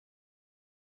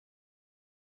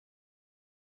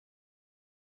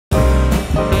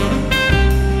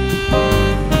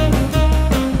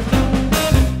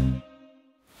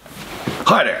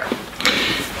Hi there!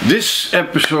 This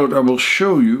episode I will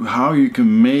show you how you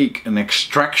can make an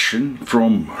extraction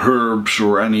from herbs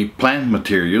or any plant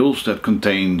materials that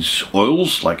contains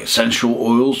oils, like essential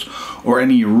oils, or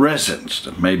any resins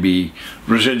that may be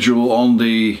residual on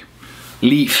the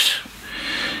leaves.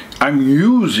 I'm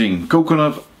using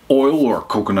coconut oil or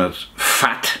coconut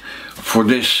fat for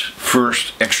this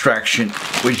first extraction,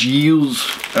 which yields,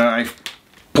 I've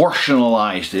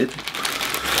portionalized it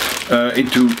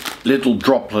into little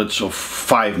droplets of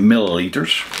 5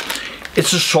 milliliters.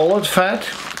 It's a solid fat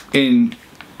in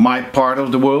my part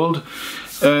of the world,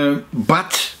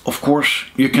 but of course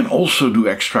you can also do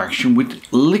extraction with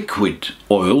liquid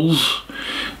oils,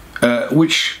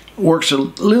 which works a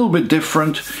little bit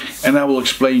different, and I will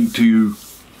explain to you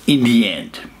in the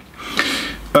end.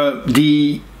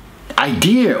 The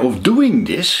idea of doing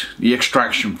this, the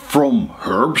extraction from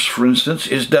herbs for instance,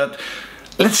 is that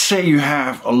let's say you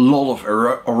have a lot of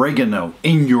oregano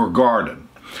in your garden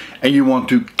and you want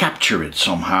to capture it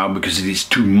somehow because it is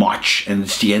too much and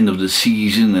it's the end of the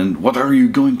season, and what are you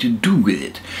going to do with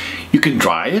it? You can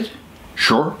dry it,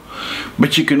 sure,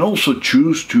 but you can also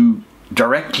choose to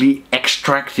directly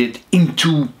extract it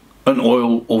into an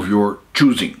oil of your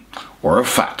choosing or a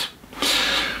fat.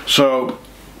 So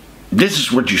this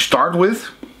is what you start with,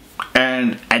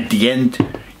 and at the end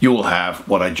you will have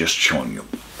what I just shown you.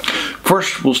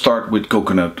 First we'll start with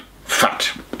coconut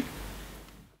fat.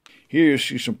 Here you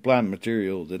see some plant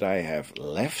material that I have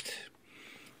left.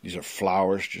 These are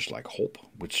flowers just like hop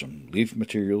with some leaf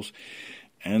materials,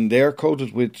 and they are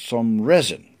coated with some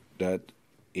resin that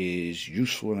is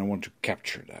useful, and I want to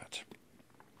capture that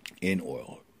in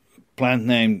oil. Plant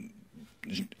name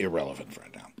is irrelevant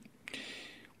right now.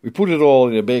 We put it all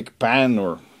in a big pan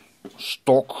or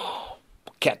stock,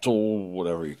 kettle,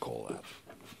 whatever you call that.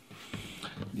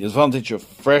 The advantage of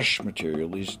fresh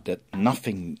material is that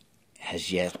nothing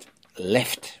has yet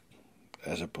left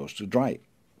as opposed to dry.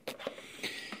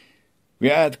 We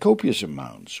add copious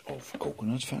amounts of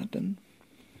coconut fat then,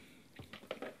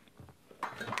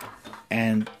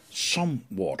 and some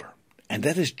water, and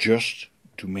that is just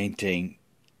to maintain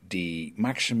the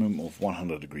maximum of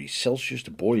 100 degrees Celsius,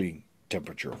 the boiling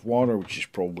temperature of water, which is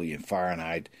probably in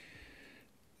Fahrenheit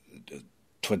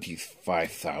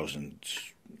 25,000,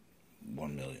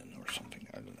 1 million or something,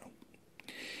 I don't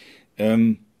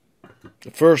know.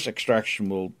 The first extraction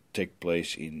will take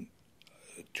place in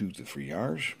 2 to 3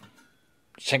 hours.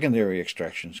 Secondary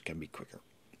extractions can be quicker.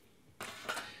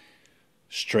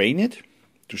 Strain it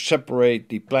to separate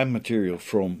the plant material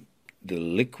from the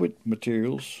liquid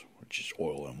materials, which is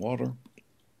oil and water,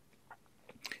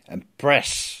 and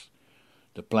press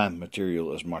the plant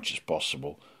material as much as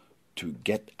possible to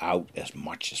get out as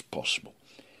much as possible.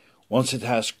 Once it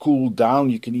has cooled down,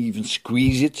 you can even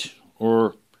squeeze it,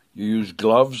 or you use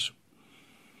gloves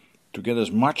to get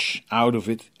as much out of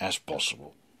it as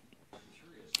possible.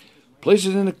 Place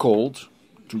it in the cold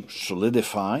to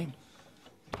solidify,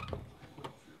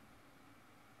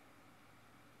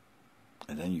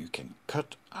 and then you can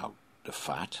cut out the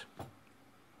fat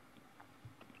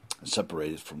and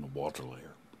separate it from the water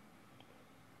layer.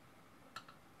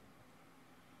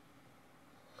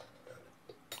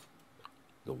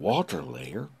 The water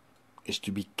layer is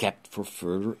to be kept for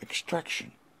further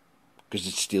extraction, because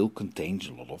it still contains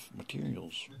a lot of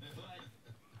materials.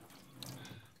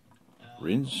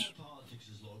 Rinse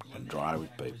and dry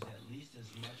with paper.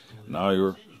 Now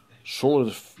your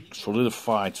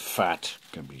solidified fat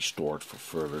can be stored for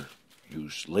further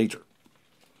use later.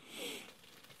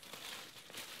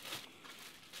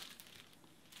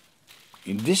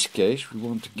 In this case, we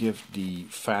want to give the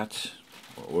fat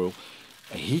or oil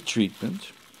a heat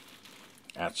treatment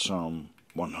at some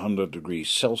 100 degrees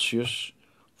Celsius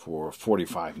for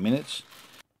 45 minutes.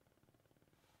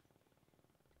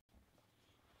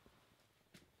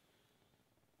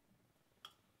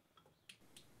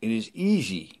 It is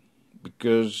easy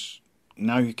because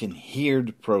now you can hear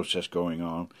the process going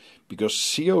on, because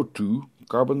CO2,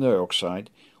 carbon dioxide,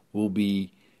 will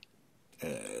be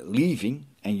leaving,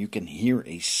 and you can hear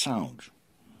a sound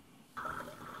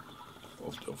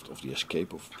of the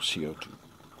escape of CO2.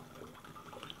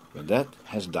 When that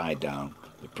has died down,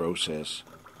 the process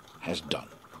has done.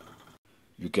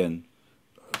 You can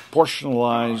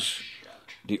portionalize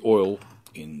the oil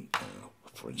in,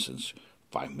 for instance,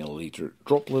 5 milliliter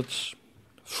droplets,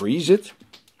 freeze it,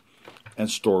 and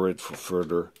store it for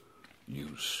further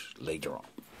use later on.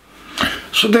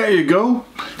 So there you go.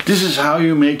 This is how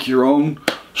you make your own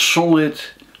solid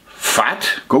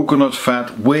fat, coconut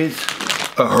fat, with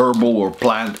a herbal or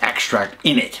plant extract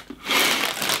in it.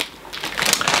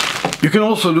 You can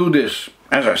also do this,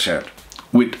 as I said,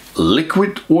 with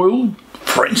liquid oil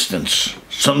For instance,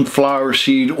 sunflower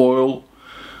seed oil,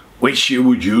 which you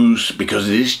would use because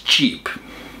it is cheap.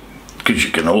 Because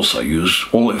you can also use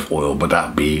olive oil, but that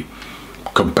would be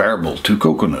comparable to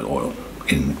coconut oil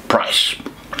in price.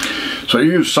 So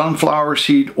you use sunflower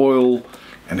seed oil,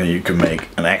 and then you can make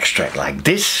an extract like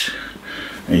this.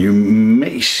 And you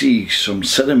may see some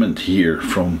sediment here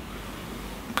from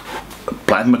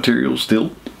plant material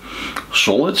still,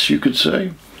 solids you could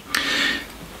say.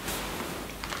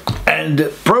 And the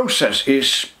process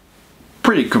is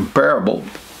pretty comparable,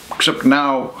 except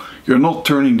now you're not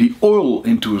turning the oil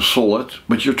into a solid,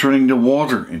 but you're turning the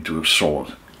water into a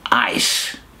solid,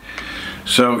 ice.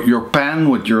 So your pan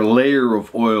with your layer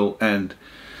of oil and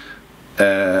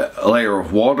a layer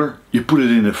of water, you put it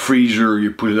in the freezer,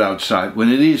 you put it outside when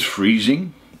it is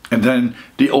freezing, and then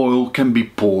the oil can be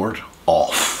poured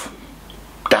off.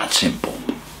 That simple.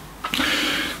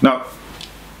 Now,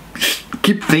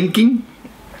 keep thinking.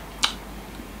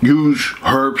 Use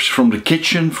herbs from the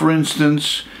kitchen, for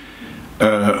instance,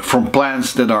 from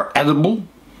plants that are edible,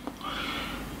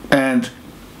 and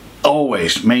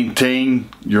always maintain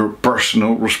your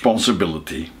personal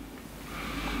responsibility.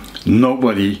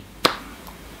 Nobody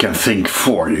can think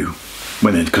for you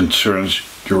when it concerns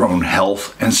your own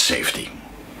health and safety.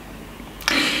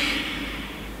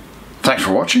 Thanks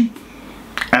for watching,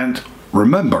 and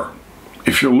remember,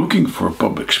 if you're looking for a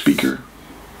public speaker,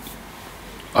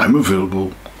 I'm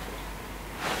available